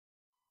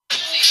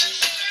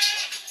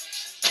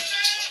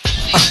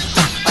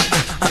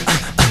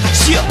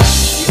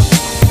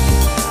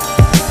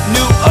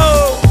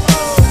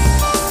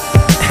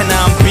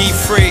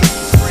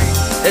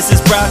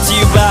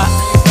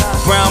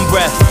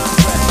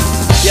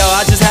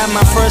I just had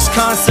my first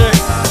concert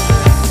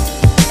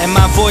and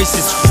my voice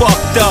is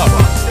fucked up.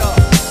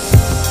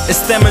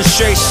 It's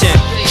demonstration,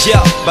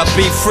 yo, but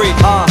be free.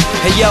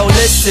 Hey yo,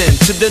 listen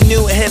to the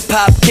new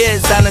hip-hop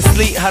kids.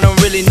 Honestly, I don't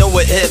really know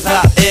what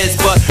hip-hop is,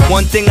 but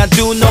one thing I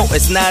do know,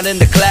 it's not in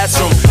the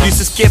classroom.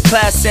 Used to skip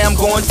class, say I'm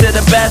going to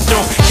the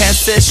bathroom. Can't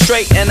sit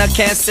straight and I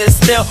can't sit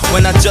still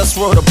when I just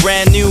wrote a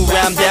brand new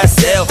rhyme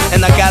that's ill,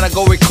 and I gotta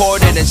go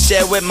record it and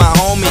share with my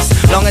homies.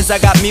 Long as I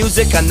got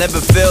music, I never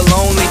feel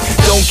lonely.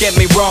 Don't get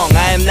me wrong,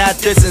 I am not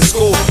this in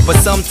school,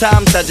 but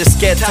sometimes I just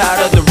get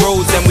tired of the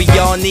rules, and we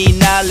all need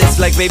knowledge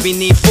like baby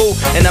need food.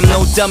 And I'm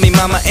no dummy,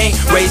 mama ain't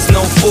raised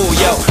no fool.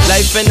 Yo,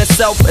 life in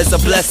itself is a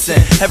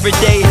blessing. Every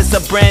day is a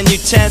brand new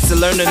chance to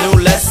learn a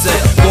new lesson.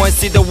 Go and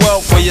see the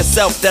world for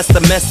yourself, that's the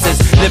message.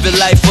 Live a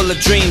life full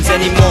of dreams,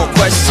 any more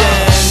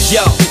questions?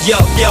 Yo, yo,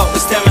 yo,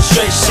 it's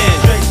demonstration.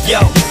 Yo,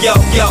 yo,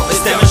 yo,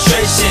 it's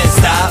demonstration.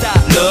 Stop,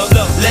 look,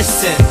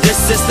 listen,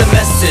 this is the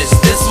message.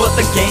 This what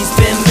the game's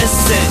been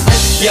missing.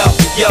 Yo,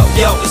 yo,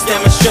 yo, it's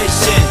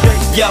demonstration.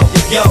 Yo,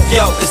 yo,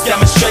 yo, it's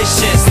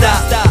demonstration.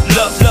 Stop,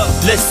 look,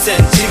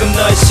 listen. 지금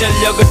너의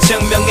실력을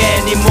증명해.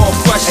 Any more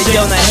questions? Hey,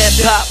 yo, 나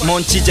힙합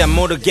뭔지 잘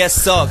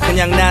모르겠어.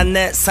 그냥 난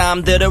내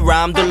삶들을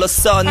rhyme들로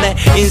써. 내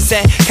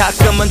인생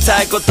가끔은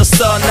달 것도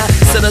써. 나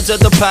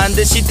쓰러져도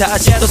반드시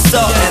다시 또 써.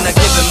 And I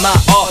give it my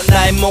all,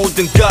 나의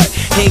모든 것.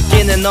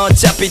 인기는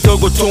어차피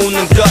돌고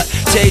도는 것.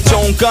 제일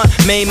좋은 건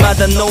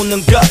매일마다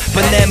노는 것.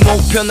 But 내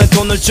목표는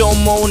돈을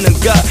좀 모으는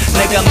것.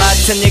 내가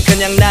맡은 일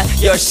그냥 난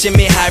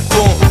열심히 할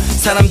뿐.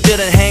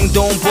 사람들은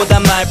행동보다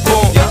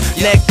말뿐.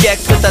 내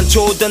깨끗한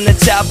조던 내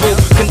자부.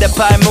 근데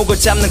발목을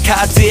잡는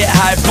카드의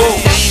할부.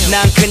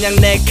 난 그냥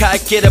내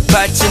갈 길을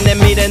밟지. 내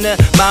미래는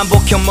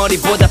만복형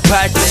머리보다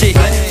밝지.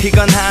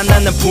 이건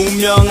하나는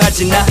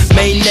분명하지. 나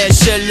매일 내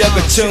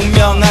실력을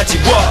증명하지.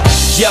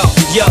 Yo,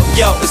 yo,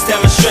 yo, it's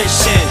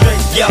demonstration.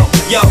 Yo,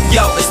 yo,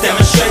 yo, it's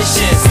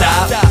demonstration.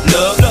 Stop,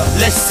 look,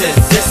 listen,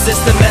 this is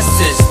the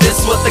message.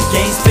 This what the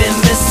game's been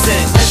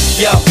missing.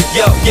 Yo,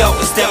 yo, yo,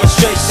 it's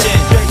demonstration.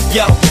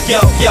 Yo,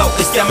 yo, yo,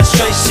 it's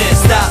demonstration.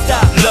 Stop,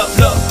 look,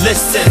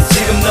 listen.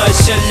 지금 너의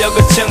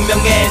실력을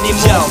증명해. Any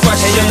more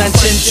questions? 해연한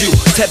진주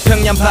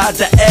태평양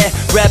바다에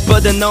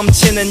래퍼들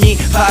넘치는 이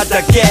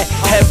바닥에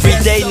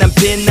Everyday 난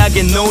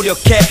빛나게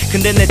노력해.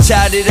 근데 내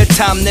자리를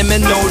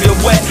탐내면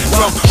노려해.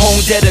 From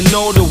홍대 to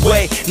know the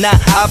way. 나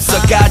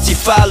앞서가지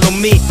follow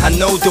me, I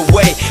know the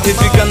way.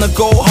 If you're gonna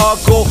go hard,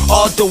 go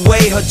all the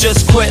way. Or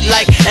just quit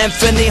like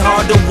Anthony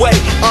Hardaway.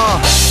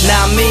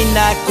 남이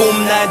날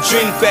꿈, 날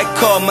dream 꽤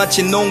커.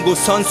 마치 농구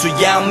선수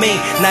야미.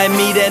 나의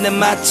미래는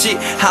마치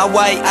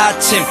하와이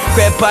아침.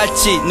 꽤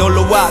밝지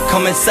놀러와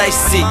come and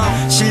sightsee.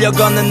 실력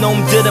없는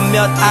놈들은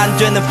몇 안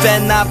되는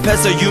팬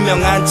앞에서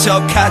유명한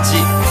척하지.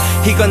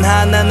 이건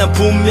하나는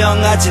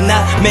분명하지.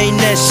 나 매일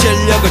내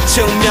실력을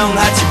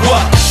증명하지.